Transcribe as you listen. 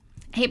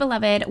Hey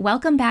beloved,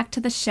 welcome back to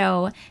the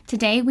show.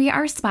 Today we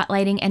are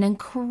spotlighting an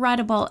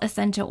incredible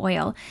essential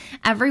oil.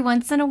 Every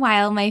once in a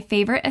while, my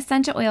favorite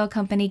essential oil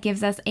company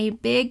gives us a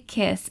big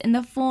kiss in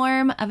the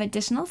form of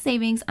additional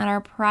savings on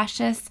our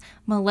precious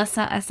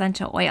Melissa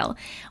essential oil.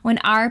 When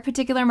our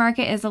particular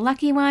market is a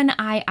lucky one,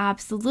 I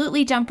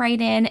absolutely jump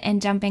right in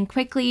and jump in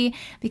quickly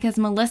because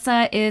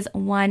Melissa is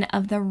one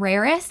of the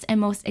rarest and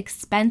most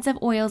expensive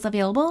oils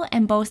available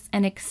and boasts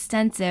an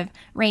extensive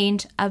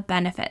range of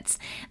benefits.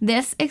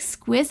 This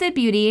exquisite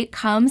beauty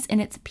comes in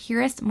its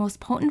purest,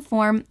 most potent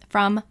form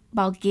from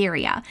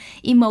Bulgaria.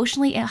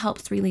 Emotionally, it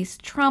helps release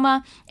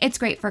trauma. It's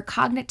great for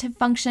cognitive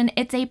function.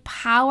 It's a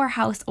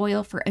powerhouse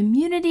oil for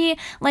immunity,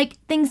 like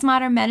things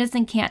modern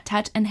medicine can't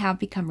touch and have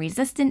become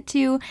resistant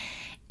to.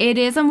 It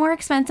is a more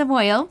expensive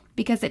oil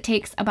because it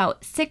takes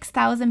about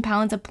 6,000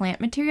 pounds of plant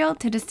material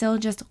to distill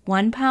just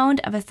 1 pound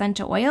of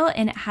essential oil,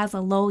 and it has a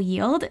low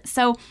yield.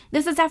 So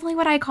this is definitely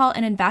what I call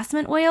an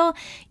investment oil.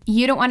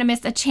 You don't want to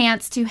miss a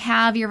chance to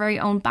have your very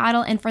own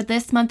bottle. And for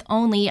this month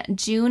only,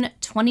 June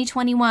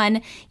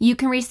 2021, you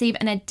can receive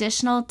an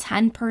additional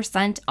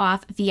 10%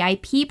 off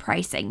VIP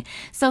pricing.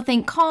 So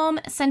think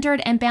calm,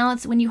 centered, and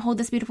balanced when you hold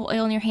this beautiful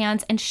oil in your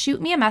hands, and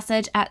shoot me a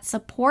message at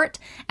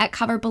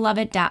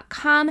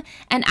support@coveredbeloved.com,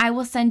 and I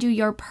will send you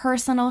your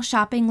personal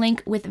shopping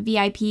link with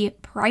VIP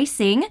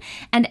pricing.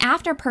 And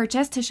after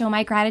purchase, to show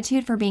my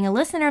gratitude for being a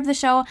listener of the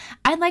show,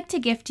 I'd like to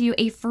gift you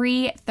a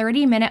free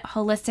 30-minute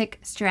holistic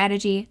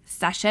strategy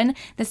session.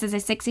 This is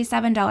a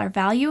 $67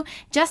 value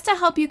just to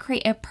help you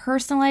create a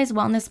personalized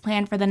wellness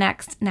plan for the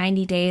next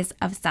 90 days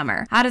of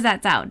summer. How does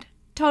that sound?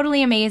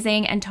 Totally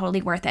amazing and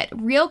totally worth it.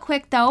 Real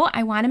quick though,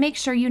 I want to make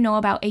sure you know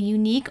about a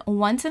unique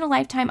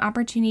once-in-a-lifetime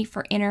opportunity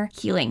for inner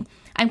healing.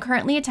 I'm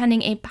currently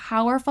attending a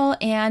powerful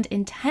and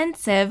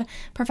intensive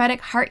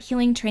prophetic heart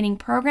healing training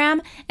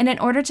program, and in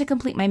order to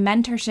complete my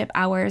mentorship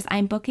hours,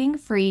 I'm booking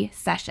free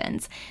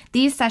sessions.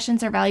 These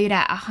sessions are valued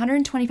at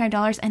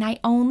 $125, and I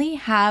only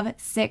have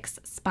 6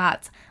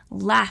 spots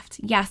left.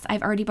 Yes,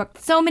 I've already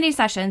booked so many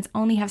sessions,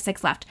 only have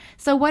 6 left.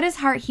 So what is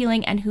heart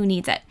healing and who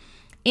needs it?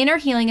 Inner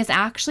healing is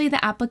actually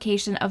the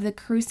application of the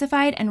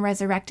crucified and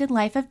resurrected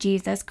life of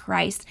Jesus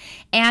Christ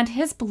and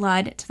his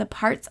blood to the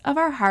parts of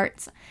our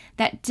hearts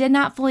that did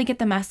not fully get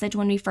the message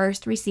when we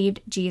first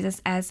received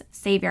Jesus as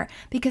Savior.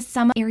 Because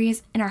some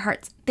areas in our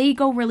hearts, they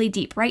go really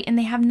deep, right? And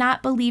they have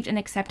not believed and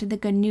accepted the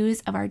good news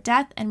of our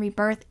death and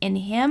rebirth in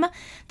him.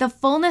 The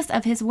fullness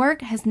of his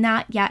work has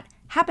not yet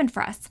happened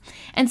for us.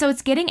 And so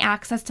it's getting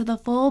access to the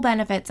full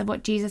benefits of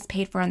what Jesus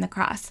paid for on the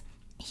cross.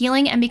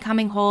 Healing and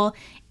becoming whole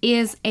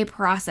is a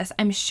process.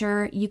 I'm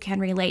sure you can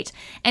relate.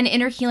 And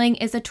inner healing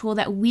is a tool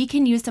that we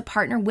can use to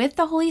partner with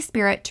the Holy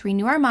Spirit to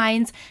renew our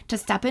minds, to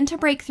step into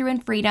breakthrough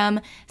and freedom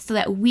so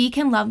that we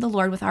can love the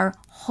Lord with our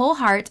whole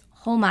heart,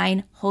 whole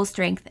mind, whole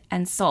strength,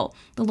 and soul.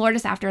 The Lord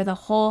is after the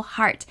whole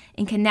heart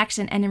in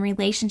connection and in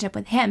relationship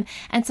with him.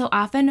 And so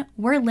often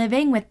we're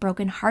living with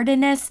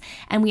brokenheartedness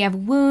and we have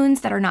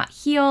wounds that are not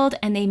healed,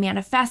 and they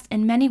manifest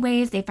in many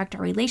ways. They affect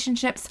our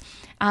relationships.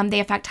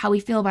 They affect how we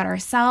feel about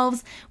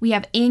ourselves. We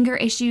have anger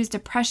issues,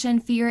 depression,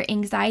 fear,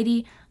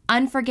 anxiety,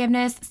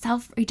 unforgiveness,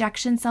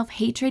 self-rejection,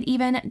 self-hatred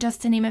even,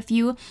 just to name a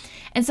few.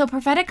 And so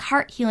prophetic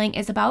heart healing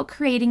is about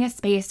creating a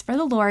space for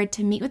the Lord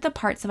to meet with the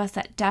parts of us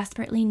that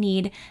desperately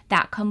need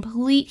that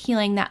complete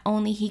healing that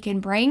only he can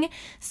bring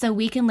so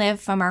we can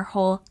live from our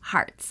whole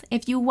hearts.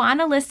 If you want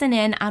to listen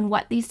in on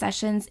what these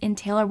sessions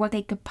entail or what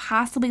they could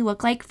possibly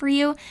look like for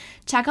you,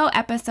 check out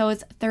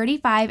episodes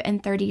 35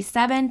 and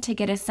 37 to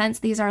get a sense.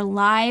 These are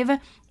live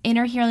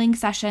inner healing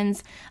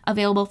sessions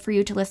available for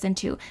you to listen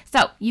to.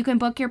 So you can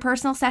book your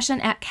personal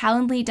session at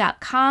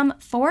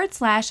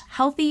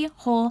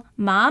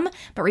calendly.com/healthy-whole-mom.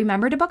 But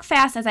remember to book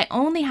fast, as I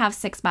only have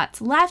 6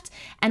 spots left.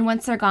 And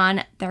once they're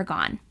gone, they're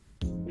gone.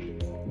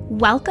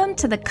 Welcome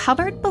to the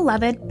Covered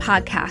Beloved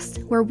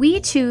podcast, where we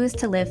choose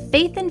to live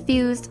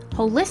faith-infused,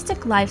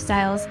 holistic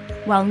lifestyles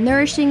while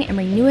nourishing and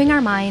renewing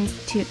our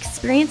minds to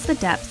experience the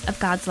depths of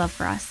God's love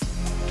for us.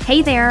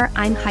 Hey there,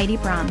 I'm Heidi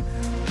Brahm,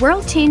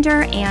 world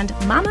changer and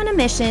mom on a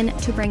mission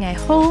to bring a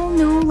whole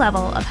new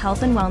level of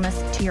health and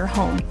wellness to your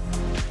home.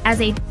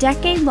 As a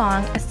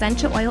decade-long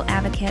essential oil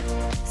advocate,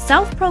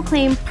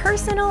 self-proclaimed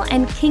personal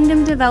and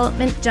kingdom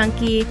development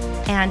junkie,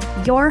 and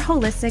your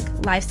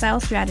holistic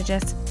lifestyle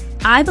strategist,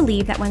 I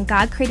believe that when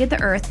God created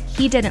the earth,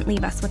 he didn't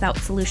leave us without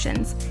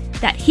solutions,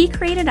 that he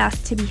created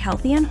us to be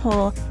healthy and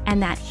whole,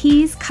 and that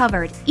he's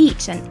covered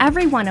each and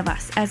every one of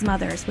us as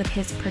mothers with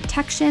his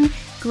protection,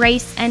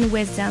 grace, and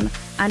wisdom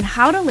on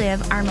how to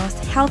live our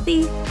most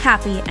healthy,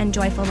 happy, and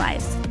joyful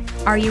lives.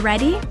 Are you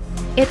ready?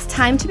 It's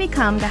time to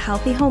become the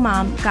healthy whole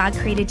mom God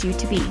created you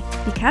to be,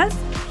 because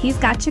he's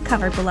got you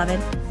covered, beloved.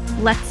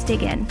 Let's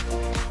dig in.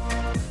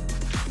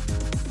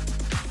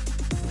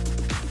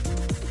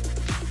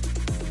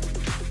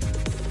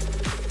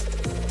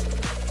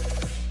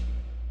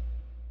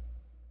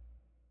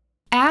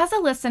 As As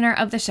a listener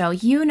of the show,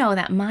 you know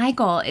that my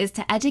goal is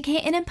to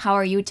educate and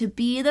empower you to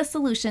be the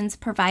solutions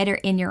provider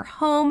in your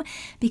home,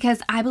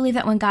 because I believe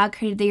that when God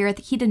created the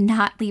earth, He did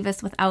not leave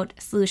us without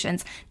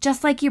solutions.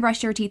 Just like you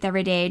brush your teeth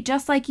every day,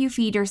 just like you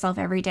feed yourself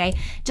every day,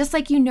 just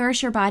like you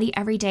nourish your body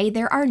every day,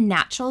 there are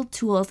natural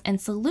tools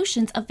and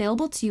solutions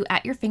available to you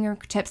at your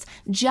fingertips,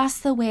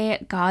 just the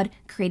way God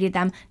created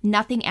them.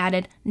 Nothing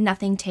added,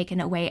 nothing taken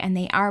away, and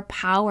they are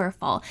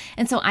powerful.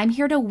 And so I'm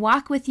here to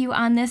walk with you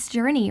on this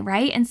journey,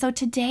 right? And so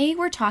today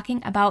we're talking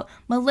about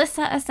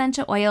Melissa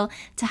Essential Oil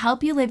to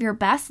help you live your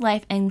best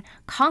life and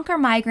conquer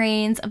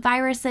migraines,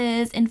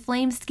 viruses,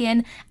 inflamed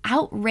skin,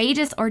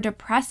 outrageous or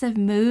depressive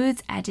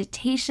moods,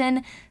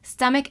 agitation,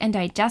 stomach and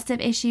digestive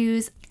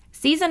issues,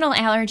 seasonal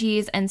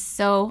allergies, and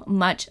so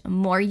much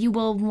more. You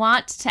will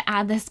want to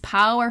add this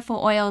powerful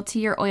oil to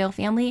your oil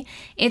family.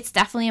 It's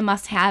definitely a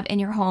must-have in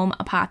your home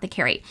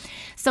apothecary.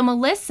 So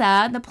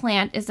Melissa, the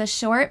plant, is a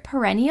short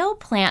perennial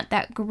plant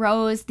that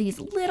grows these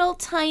little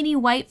tiny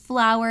white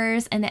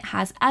flowers, and it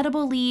has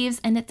edible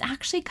leaves, and it's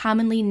actually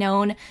commonly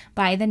known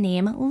by the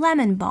name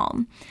lemon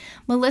balm.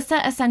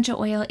 Melissa essential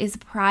oil is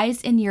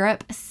prized in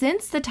Europe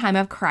since the time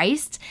of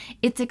Christ.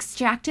 It's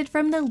extracted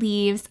from the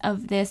leaves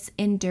of this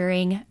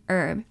enduring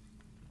herb.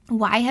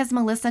 Why has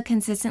Melissa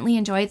consistently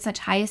enjoyed such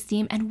high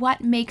esteem, and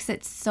what makes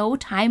it so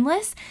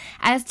timeless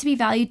as to be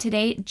valued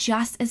today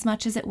just as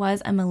much as it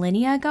was a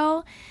millennia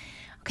ago?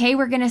 Okay,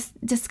 we're going to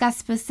discuss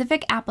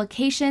specific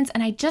applications,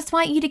 and I just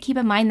want you to keep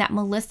in mind that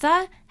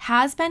Melissa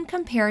has been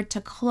compared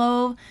to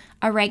clove,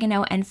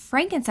 oregano, and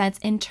frankincense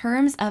in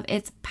terms of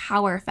its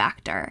power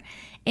factor.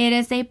 It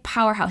is a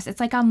powerhouse. It's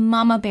like a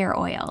mama bear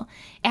oil.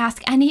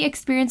 Ask any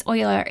experienced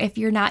oiler if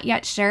you're not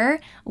yet sure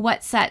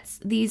what sets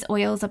these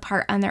oils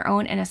apart on their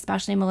own, and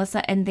especially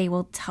Melissa, and they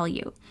will tell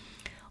you.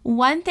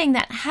 One thing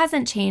that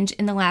hasn't changed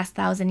in the last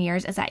 1,000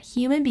 years is that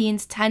human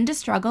beings tend to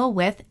struggle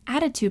with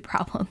attitude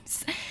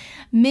problems.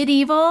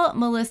 Medieval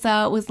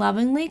Melissa was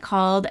lovingly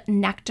called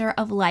Nectar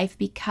of Life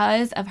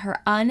because of her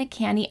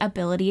uncanny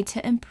ability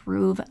to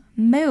improve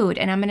mood.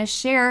 And I'm going to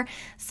share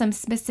some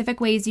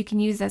specific ways you can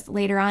use this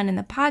later on in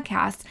the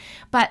podcast.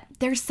 But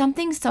there's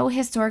something so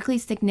historically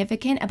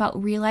significant about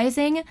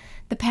realizing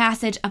the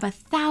passage of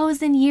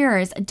 1,000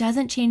 years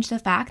doesn't change the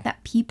fact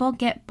that people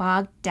get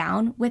bogged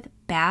down with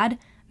bad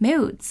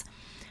moods.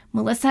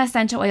 Melissa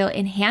essential oil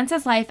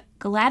enhances life,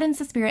 gladdens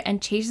the spirit,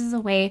 and chases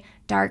away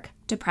dark,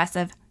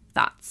 depressive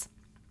thoughts.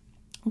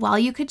 While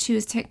you could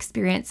choose to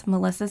experience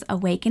Melissa's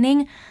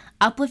awakening,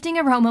 uplifting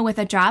aroma with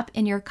a drop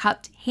in your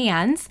cupped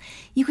hands,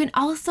 you can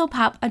also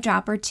pop a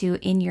drop or two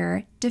in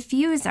your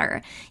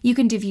diffuser. You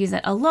can diffuse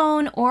it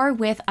alone or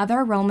with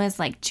other aromas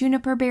like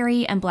juniper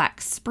berry and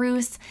black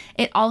spruce.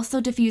 It also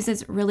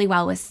diffuses really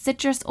well with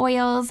citrus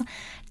oils.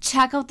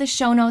 Check out the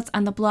show notes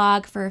on the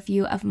blog for a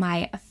few of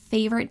my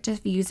favorite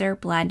diffuser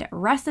blend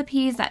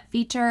recipes that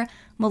feature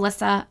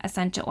Melissa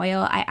essential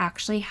oil. I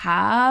actually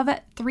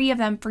have 3 of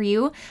them for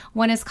you.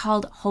 One is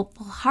called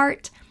Hopeful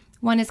Heart,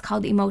 one is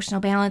called Emotional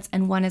Balance,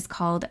 and one is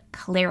called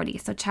Clarity.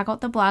 So check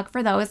out the blog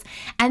for those.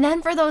 And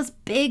then for those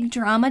big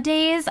drama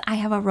days, I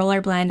have a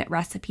roller blend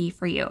recipe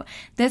for you.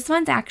 This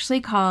one's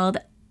actually called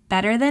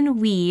Better Than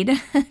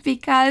Weed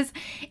because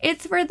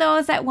it's for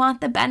those that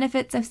want the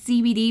benefits of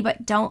CBD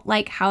but don't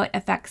like how it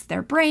affects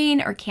their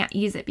brain or can't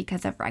use it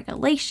because of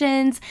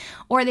regulations,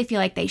 or they feel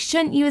like they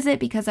shouldn't use it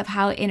because of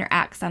how it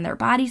interacts on their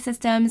body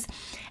systems.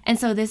 And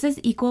so this is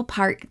equal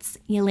parts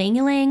ylang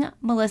ylang,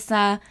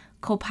 Melissa,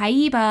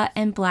 copaiba,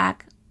 and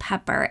black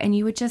pepper. And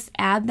you would just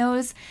add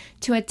those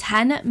to a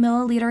 10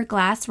 milliliter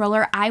glass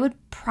roller. I would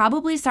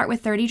probably start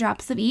with 30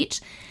 drops of each.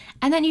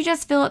 And then you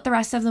just fill it the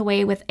rest of the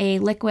way with a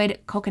liquid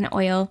coconut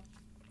oil.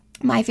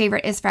 My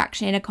favorite is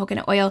fractionated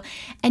coconut oil.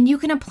 And you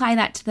can apply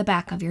that to the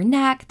back of your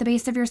neck, the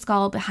base of your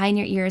skull, behind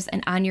your ears,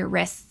 and on your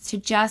wrists to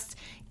just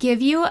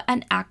give you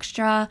an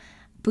extra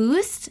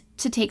boost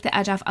to take the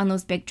edge off on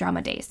those big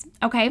drama days.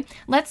 Okay,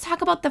 let's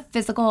talk about the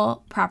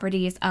physical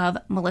properties of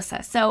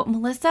Melissa. So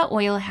Melissa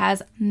oil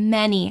has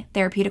many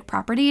therapeutic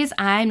properties.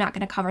 I'm not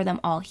going to cover them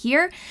all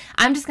here.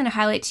 I'm just going to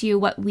highlight to you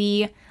what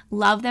we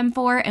love them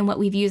for and what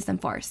we've used them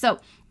for.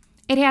 So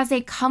it has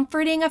a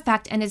comforting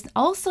effect and is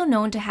also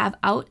known to have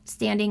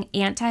outstanding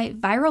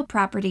antiviral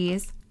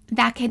properties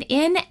that can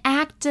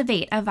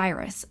inactivate a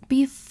virus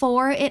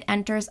before it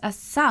enters a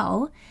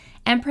cell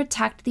and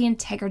protect the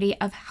integrity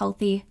of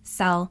healthy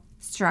cell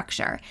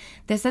structure.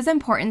 This is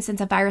important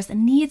since a virus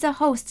needs a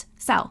host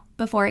cell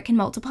before it can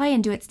multiply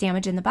and do its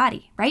damage in the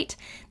body, right?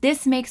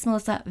 This makes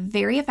Melissa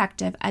very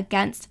effective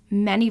against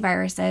many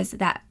viruses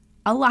that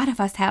a lot of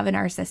us have in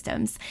our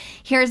systems.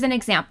 Here's an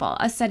example.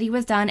 A study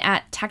was done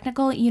at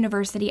Technical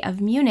University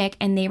of Munich,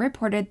 and they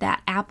reported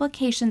that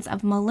applications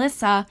of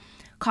Melissa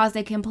caused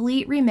a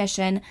complete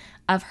remission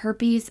of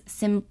herpes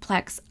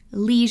simplex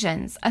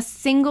lesions. A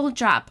single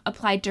drop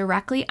applied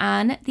directly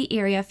on the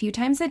area a few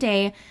times a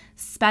day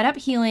sped up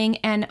healing,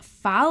 and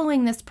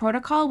following this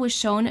protocol was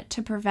shown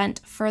to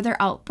prevent further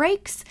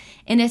outbreaks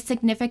in a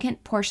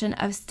significant portion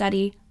of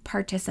study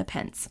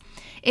participants.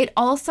 It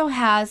also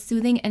has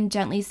soothing and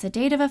gently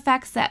sedative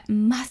effects that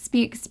must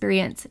be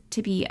experienced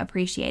to be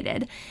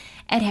appreciated.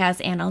 It has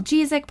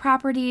analgesic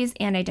properties,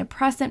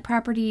 antidepressant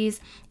properties,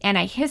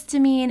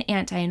 antihistamine,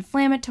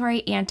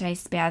 anti-inflammatory,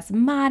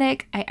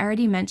 antispasmodic, I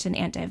already mentioned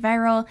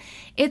antiviral.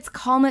 It's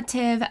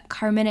calmative,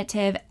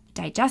 carminative,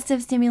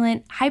 digestive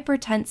stimulant,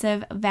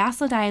 hypertensive,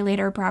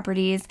 vasodilator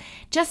properties.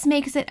 Just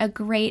makes it a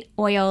great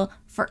oil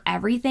for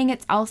everything.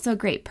 It's also a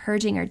great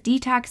purging or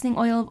detoxing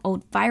oil of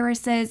old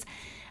viruses,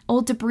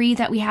 old debris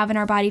that we have in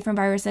our body from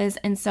viruses.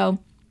 And so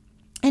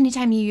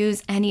anytime you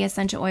use any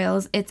essential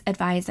oils, it's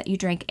advised that you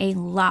drink a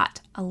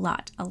lot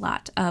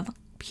of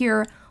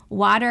pure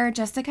water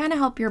just to kind of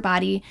help your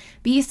body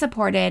be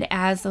supported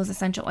as those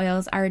essential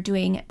oils are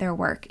doing their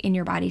work in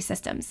your body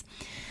systems.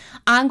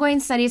 Ongoing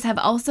studies have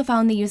also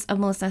found the use of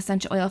Melissa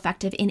essential oil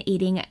effective in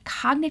aiding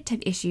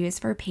cognitive issues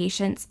for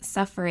patients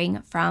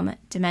suffering from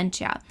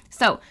dementia.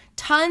 So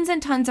tons and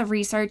tons of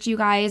research, you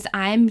guys.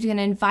 I'm going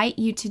to invite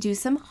you to do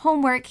some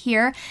homework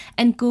here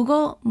and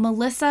Google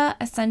Melissa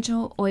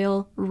essential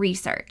oil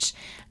research.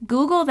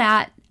 Google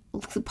that.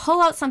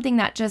 Pull out something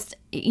that just,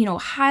 is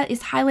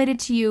highlighted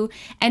to you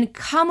and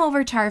come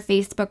over to our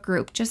Facebook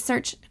group. Just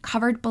search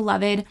Covered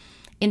Beloved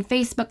in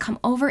Facebook. Come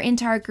over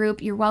into our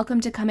group. You're welcome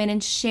to come in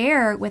and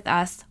share with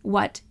us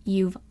what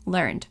you've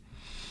learned.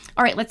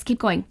 All right, let's keep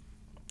going.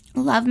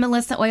 Love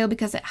Melissa oil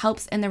because it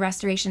helps in the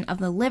restoration of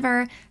the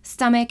liver,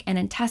 stomach, and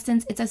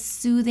intestines. It's a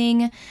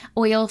soothing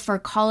oil for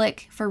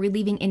colic, for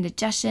relieving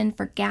indigestion,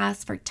 for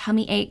gas, for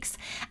tummy aches.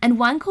 And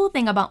one cool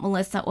thing about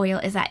Melissa oil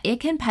is that it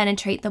can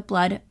penetrate the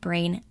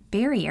blood-brain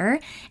barrier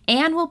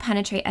and will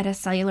penetrate at a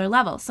cellular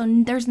level. So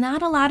there's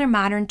not a lot of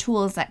modern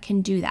tools that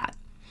can do that.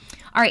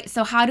 All right,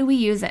 so how do we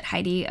use it,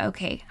 Heidi?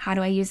 Okay, how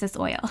do I use this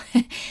oil?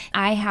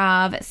 I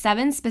have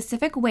 7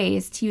 specific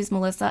ways to use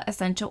Melissa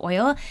essential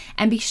oil,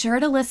 and be sure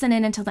to listen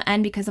in until the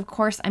end because, of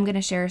course, I'm going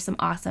to share some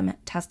awesome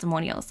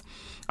testimonials.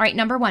 All right,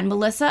 number 1,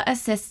 Melissa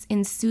assists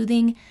in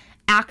soothing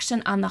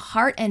action on the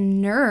heart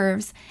and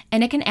nerves,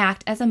 and it can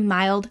act as a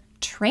mild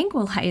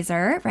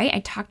tranquilizer, right?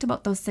 I talked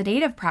about those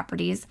sedative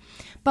properties,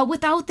 but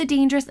without the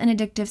dangerous and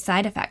addictive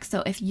side effects.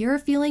 So if you're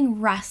feeling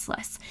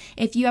restless,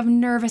 if you have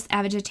nervous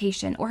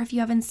agitation, or if you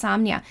have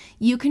insomnia,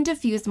 you can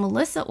diffuse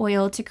Melissa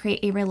oil to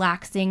create a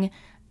relaxing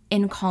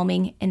and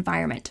calming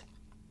environment.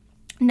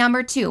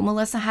 Number 2,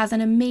 Melissa has an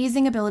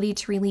amazing ability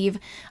to relieve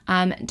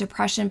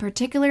depression,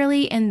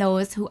 particularly in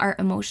those who are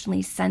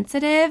emotionally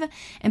sensitive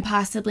and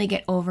possibly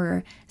get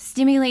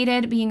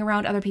overstimulated being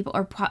around other people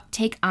or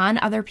take on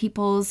other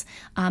people's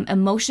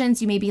emotions.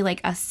 You may be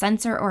like a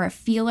sensor or a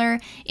feeler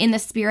in the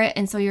spirit,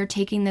 and so you're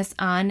taking this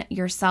on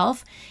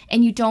yourself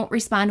and you don't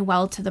respond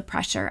well to the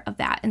pressure of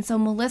that. And so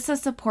Melissa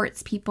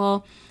supports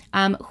people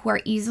who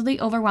are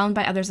easily overwhelmed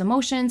by others'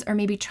 emotions or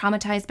maybe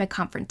traumatized by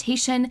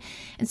confrontation.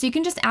 And so you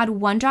can just add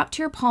 1 drop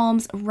to your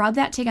palms, rub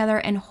that together,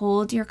 and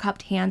hold your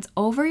cupped hands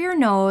over your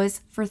nose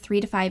for 3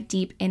 to 5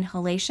 deep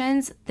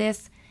inhalations.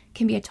 This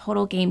can be a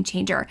total game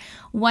changer.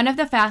 One of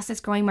the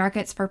fastest growing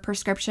markets for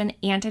prescription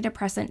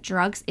antidepressant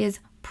drugs is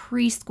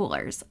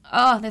preschoolers.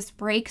 Oh, this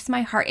breaks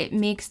my heart. It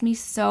makes me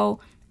so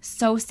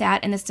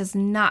sad, and this does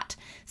not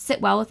sit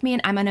well with me,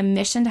 and I'm on a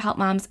mission to help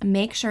moms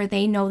make sure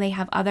they know they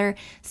have other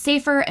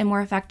safer and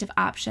more effective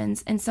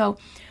options. And so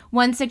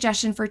one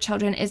suggestion for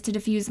children is to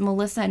diffuse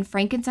Melissa and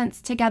frankincense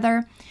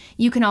together.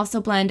 You can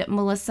also blend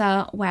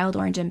Melissa, wild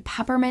orange, and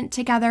peppermint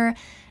together.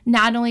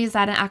 Not only is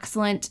that an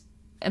excellent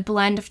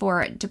blend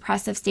for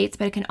depressive states,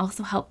 but it can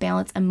also help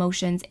balance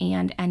emotions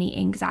and any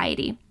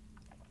anxiety.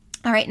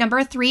 All right,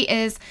 number 3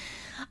 is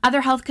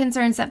other health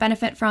concerns that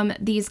benefit from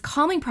these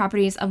calming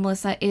properties of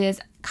Melissa is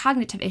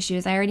cognitive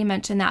issues. I already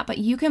mentioned that, but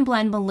you can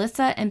blend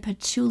Melissa and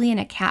patchouli in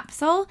a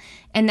capsule,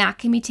 and that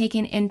can be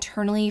taken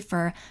internally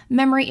for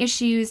memory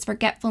issues,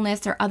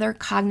 forgetfulness, or other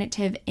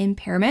cognitive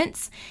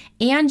impairments.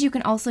 And you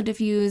can also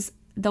diffuse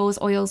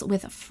those oils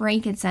with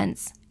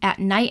frankincense at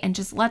night and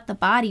just let the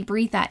body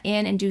breathe that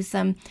in and do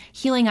some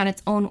healing on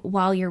its own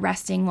while you're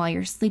resting, while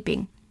you're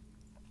sleeping.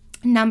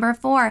 Number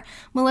 4,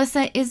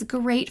 Melissa is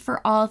great for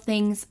all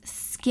things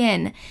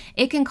skin.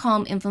 It can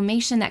calm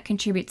inflammation that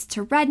contributes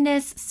to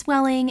redness,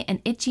 swelling,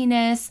 and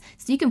itchiness.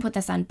 So you can put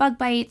this on bug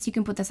bites. You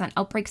can put this on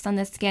outbreaks on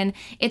the skin.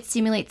 It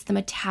stimulates the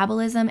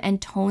metabolism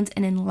and tones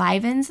and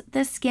enlivens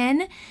the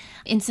skin.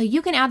 And so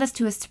you can add this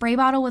to a spray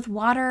bottle with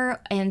water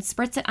and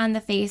spritz it on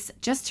the face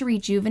just to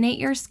rejuvenate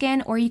your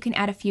skin, or you can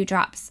add a few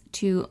drops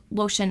to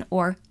lotion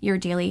or your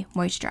daily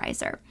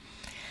moisturizer.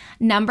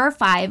 Number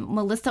 5,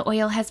 Melissa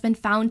oil has been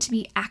found to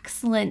be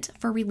excellent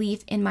for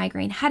relief in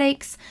migraine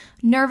headaches,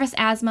 nervous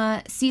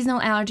asthma, seasonal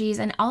allergies,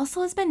 and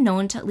also has been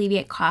known to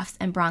alleviate coughs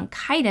and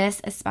bronchitis,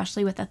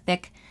 especially with a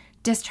thick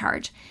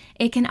discharge.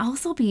 It can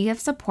also be of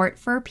support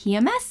for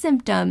PMS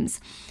symptoms.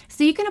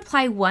 So you can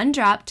apply 1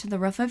 drop to the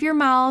roof of your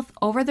mouth,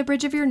 over the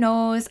bridge of your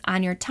nose,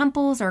 on your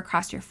temples or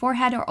across your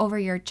forehead or over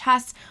your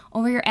chest,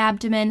 over your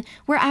abdomen,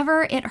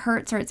 wherever it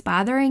hurts or it's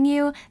bothering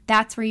you,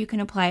 that's where you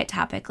can apply it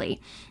topically.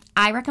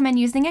 I recommend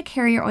using a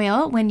carrier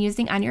oil when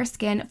using on your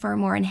skin for a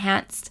more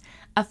enhanced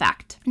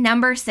effect.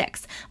 Number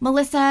 6,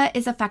 Melissa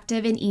is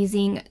effective in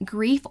easing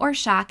grief or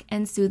shock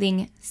and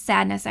soothing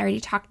sadness. I already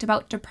talked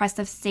about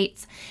depressive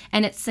states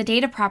and its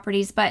sedative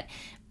properties, but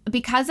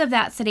because of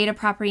that sedative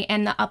property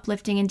and the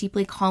uplifting and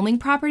deeply calming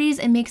properties,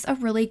 it makes a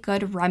really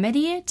good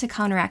remedy to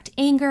counteract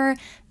anger,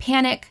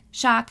 panic,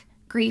 shock,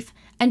 grief,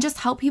 and just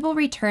help people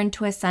return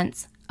to a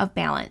sense of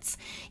balance.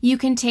 You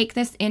can take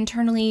this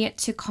internally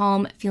to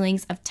calm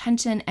feelings of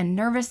tension and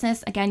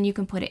nervousness. Again, you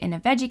can put it in a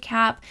veggie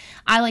cap.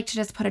 I like to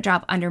just put a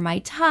drop under my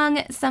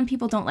tongue. Some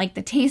people don't like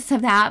the taste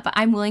of that, but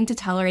I'm willing to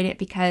tolerate it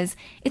because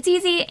it's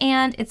easy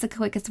and it's the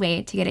quickest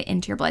way to get it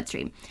into your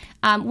bloodstream.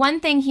 One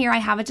thing here, I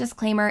have a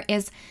disclaimer,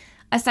 is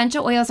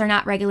essential oils are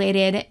not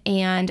regulated,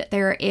 and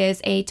there is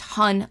a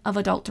ton of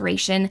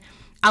adulteration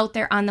out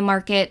there on the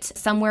market.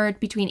 Somewhere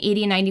between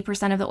 80 and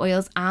 90% of the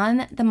oils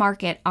on the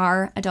market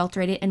are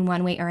adulterated in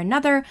one way or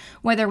another,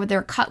 whether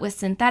they're cut with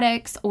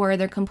synthetics or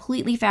they're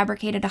completely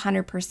fabricated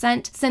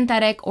 100%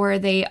 synthetic, or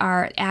they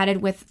are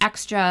added with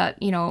extra,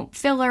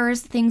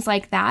 fillers, things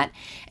like that.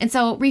 And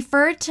so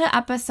refer to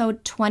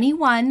episode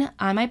 21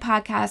 on my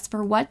podcast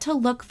for what to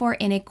look for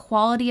in a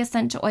quality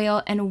essential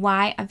oil and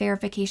why a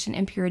verification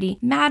and purity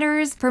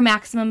matters for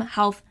maximum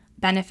health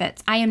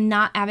benefits. I am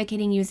not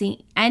advocating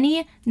using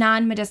any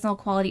non-medicinal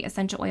quality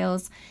essential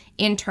oils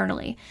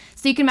internally.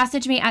 So you can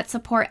message me at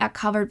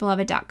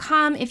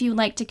support@coveredbeloved.com if you'd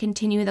like to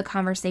continue the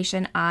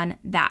conversation on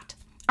that.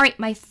 All right,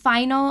 my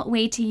final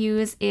way to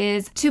use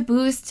is to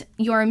boost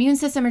your immune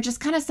system or just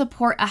kind of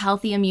support a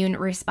healthy immune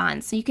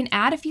response. So you can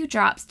add a few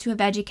drops to a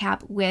veggie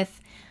cap with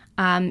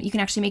you can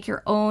actually make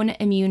your own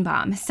immune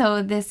balm.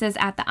 So this is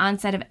at the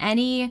onset of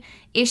any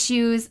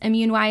issues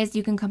immune-wise.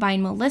 You can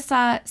combine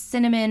Melissa,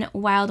 cinnamon,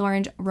 wild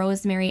orange,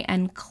 rosemary,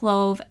 and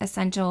clove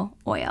essential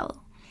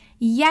oil.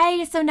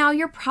 Yay! So now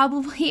you're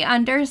probably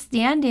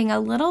understanding a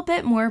little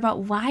bit more about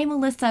why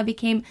Melissa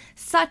became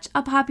such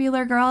a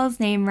popular girl's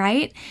name,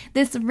 right?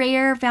 This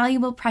rare,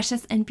 valuable,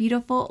 precious, and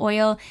beautiful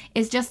oil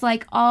is just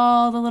like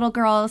all the little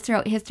girls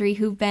throughout history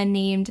who've been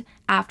named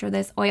after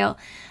this oil.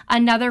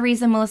 Another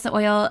reason Melissa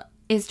oil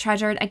is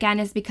treasured, again,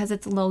 is because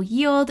it's low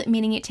yield,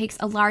 meaning it takes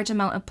a large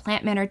amount of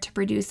plant matter to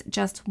produce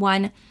just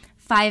one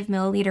 5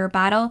 milliliter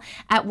bottle.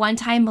 At one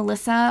time,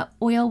 Melissa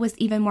oil was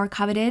even more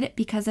coveted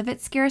because of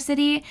its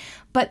scarcity,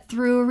 but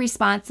through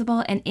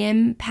responsible and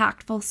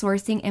impactful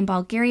sourcing in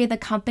Bulgaria, the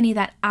company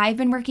that I've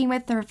been working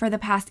with for the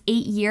past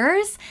 8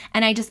 years,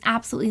 and I just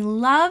absolutely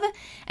love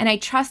and I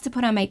trust to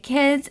put on my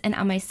kids and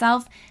on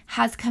myself,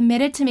 has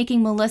committed to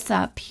making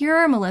Melissa,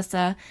 pure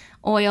Melissa,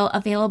 oil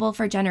available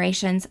for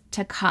generations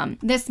to come.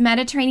 This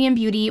Mediterranean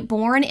beauty,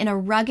 born in a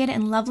rugged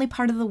and lovely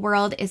part of the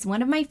world, is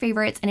one of my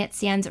favorites, and it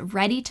stands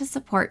ready to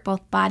support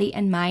both body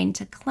and mind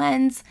to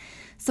cleanse,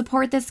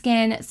 support the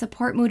skin,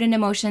 support mood and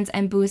emotions,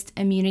 and boost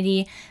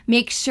immunity.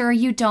 Make sure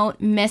you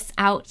don't miss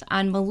out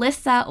on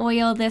Melissa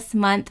oil this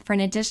month for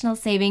an additional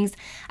savings.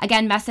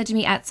 Again, message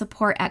me at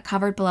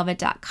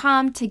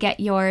support@coveredbeloved.com to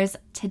get yours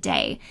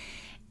today.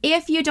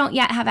 If you don't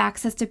yet have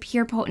access to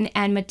pure, potent,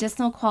 and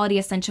medicinal quality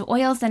essential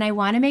oils, then I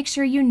want to make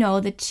sure you know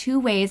the 2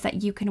 ways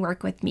that you can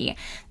work with me.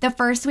 The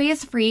first way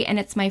is free, and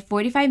it's my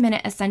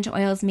 45-minute Essential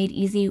Oils Made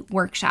Easy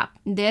workshop.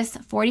 This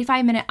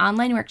 45-minute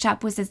online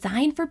workshop was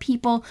designed for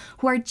people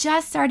who are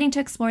just starting to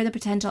explore the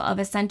potential of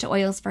essential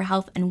oils for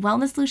health and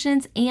wellness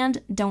solutions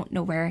and don't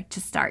know where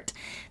to start.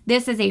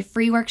 This is a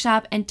free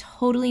workshop and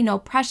totally no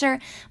pressure.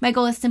 My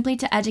goal is simply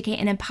to educate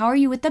and empower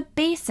you with the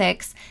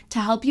basics to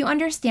help you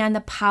understand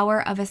the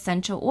power of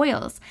essential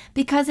oils,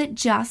 because it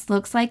just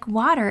looks like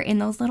water in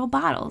those little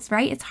bottles,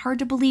 right? It's hard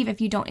to believe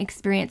if you don't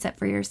experience it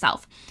for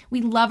yourself.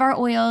 We love our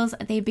oils.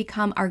 They've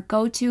become our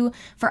go-to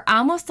for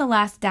almost the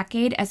last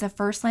decade as a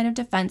first line of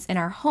defense in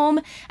our home,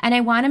 and I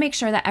want to make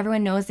sure that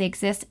everyone knows they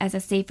exist as a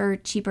safer,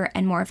 cheaper,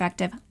 and more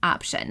effective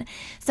option.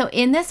 So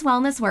in this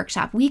wellness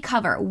workshop, we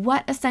cover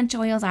what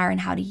essential oils are and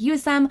how to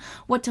use them,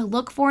 what to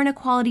look for in a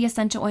quality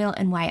essential oil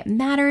and why it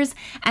matters,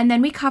 and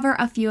then we cover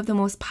a few of the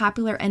most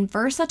popular and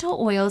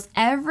versatile oils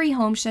every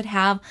home should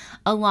have,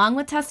 along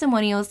with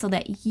testimonials, so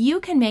that you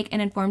can make an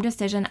informed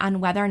decision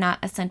on whether or not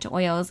essential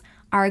oils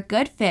are a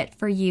good fit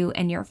for you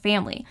and your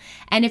family.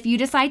 And if you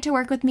decide to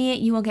work with me,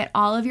 you will get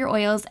all of your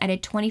oils at a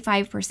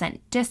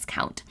 25%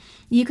 discount.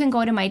 You can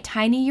go to my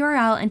tiny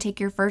URL and take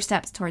your first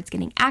steps towards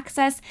getting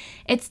access.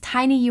 It's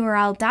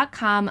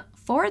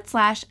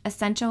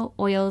tinyurl.com/essential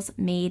oils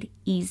made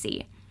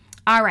easy.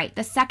 All right,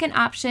 the second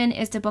option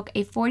is to book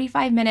a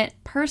 45-minute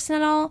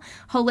personal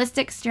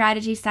holistic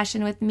strategy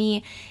session with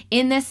me.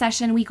 In this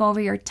session, we go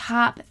over your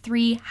top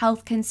 3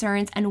 health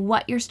concerns and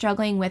what you're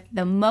struggling with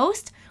the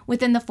most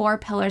within the 4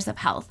 pillars of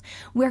health.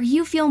 Where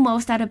you feel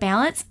most out of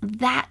balance,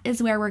 that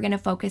is where we're going to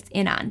focus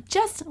in on.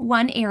 Just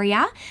one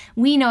area.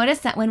 We notice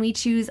that when we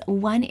choose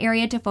one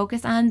area to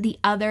focus on, the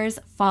others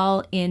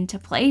fall into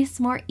place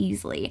more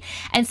easily.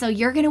 And so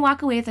you're going to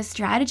walk away with a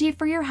strategy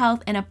for your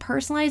health and a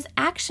personalized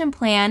action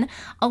plan,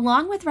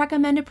 along with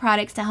recommended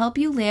products to help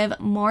you live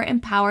more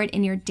empowered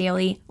in your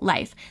daily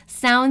life.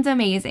 Sounds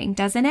amazing,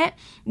 doesn't it?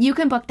 You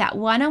can book that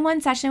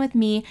one-on-one session with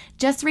me.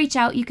 Just reach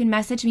out. You can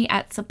message me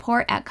at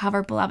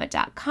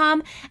support@coveredbeloved.com.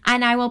 melissa@houseofhope.com,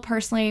 and I will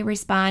personally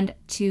respond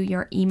to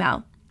your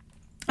email.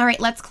 All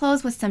right, let's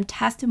close with some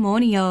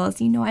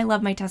testimonials. You know I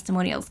love my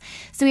testimonials.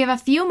 So we have a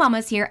few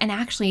mamas here, and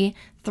actually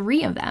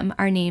 3 of them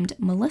are named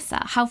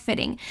Melissa. How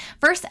fitting.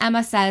 First,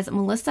 Emma says,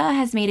 Melissa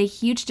has made a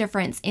huge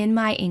difference in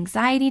my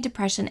anxiety,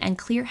 depression, and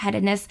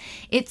clear-headedness.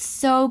 It's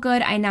so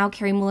good. I now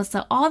carry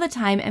Melissa all the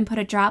time and put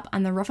a drop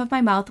on the roof of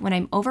my mouth when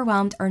I'm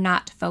overwhelmed or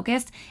not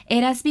focused.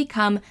 It has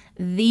become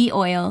the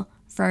oil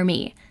for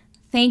me.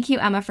 Thank you,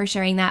 Emma, for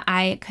sharing that.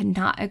 I could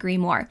not agree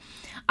more.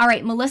 All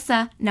right,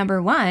 Melissa,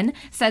 number 1,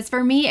 says,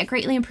 for me, it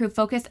greatly improved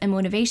focus and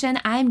motivation.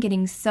 I'm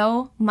getting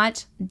so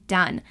much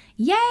done.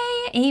 Yay,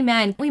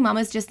 amen. We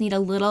mamas just need a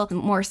little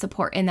more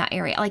support in that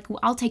area. Like,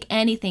 I'll take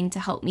anything to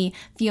help me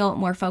feel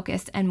more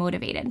focused and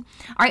motivated. All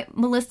right,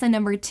 Melissa,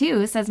 number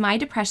 2, says, my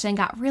depression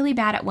got really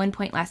bad at one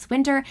point last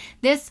winter.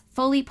 This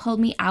fully pulled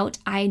me out.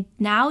 I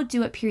now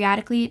do it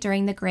periodically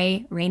during the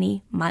gray,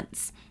 rainy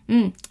months.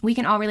 We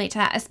can all relate to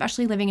that,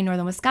 especially living in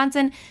northern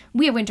Wisconsin.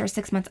 We have winter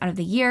 6 months out of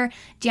the year.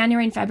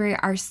 January and February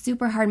are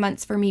super hard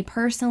months for me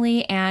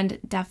personally, and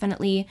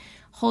definitely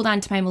hold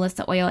on to my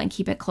Melissa oil and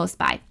keep it close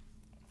by.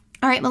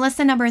 All right,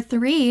 Melissa, number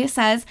 3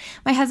 says,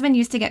 my husband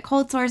used to get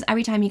cold sores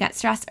every time he got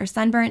stressed or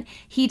sunburnt.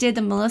 He did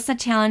the Melissa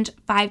challenge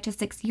 5 to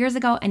 6 years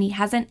ago, and he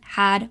hasn't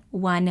had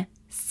one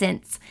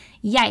since.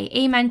 Yay,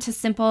 amen to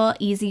simple,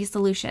 easy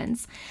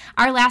solutions.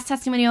 Our last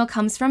testimonial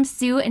comes from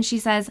Sue, and she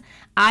says,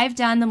 I've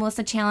done the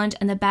Melissa challenge,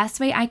 and the best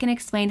way I can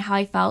explain how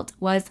I felt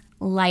was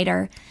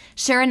lighter.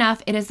 Sure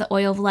enough, it is the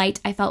oil of light.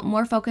 I felt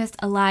more focused,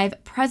 alive,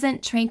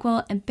 present,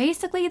 tranquil, and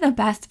basically the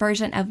best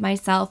version of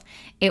myself.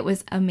 It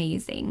was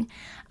amazing.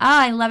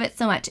 I love it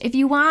so much. If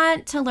you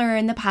want to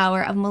learn the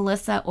power of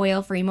Melissa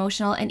oil for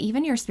emotional and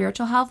even your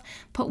spiritual health,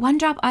 put 1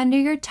 drop under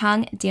your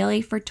tongue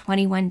daily for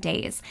 21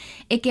 days.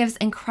 It gives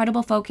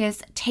incredible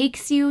focus,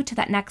 takes you to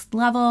that next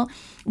level.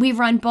 We've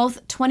run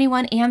both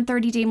 21 and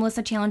 30-day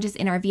Melissa challenges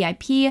in our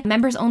VIP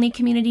members only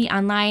community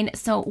online.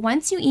 So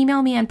once you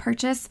email me and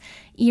purchase,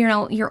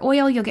 your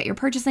oil, you'll get your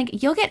purchase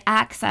link. You'll get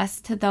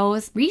access to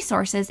those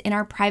resources in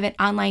our private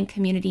online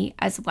community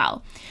as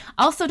well.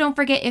 Also, don't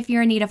forget, if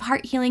you're in need of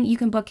heart healing, you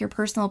can book your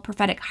personal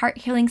prophetic heart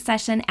healing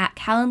session at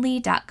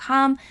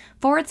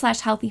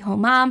calendly.com/healthy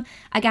home mom.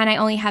 Again, I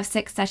only have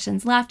 6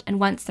 sessions left,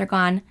 and once they're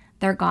gone,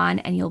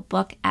 and you'll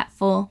book at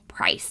full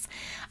price.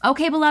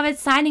 Okay, beloved,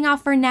 signing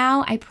off for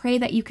now. I pray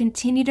that you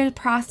continue to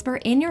prosper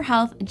in your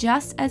health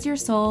just as your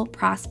soul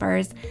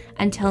prospers.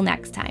 Until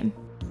next time.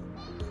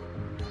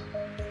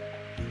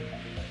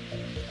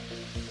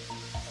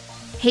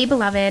 Hey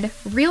beloved,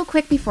 real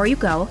quick before you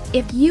go,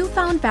 if you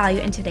found value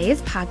in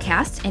today's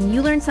podcast and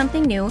you learned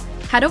something new,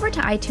 head over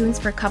to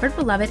iTunes for Covered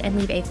Beloved and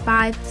leave a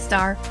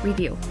 5-star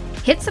review.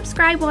 Hit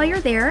subscribe while you're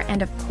there,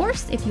 and of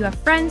course, if you have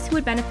friends who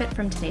would benefit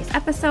from today's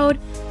episode,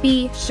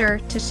 be sure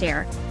to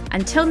share.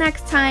 Until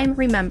next time,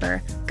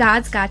 remember,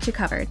 God's got you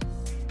covered.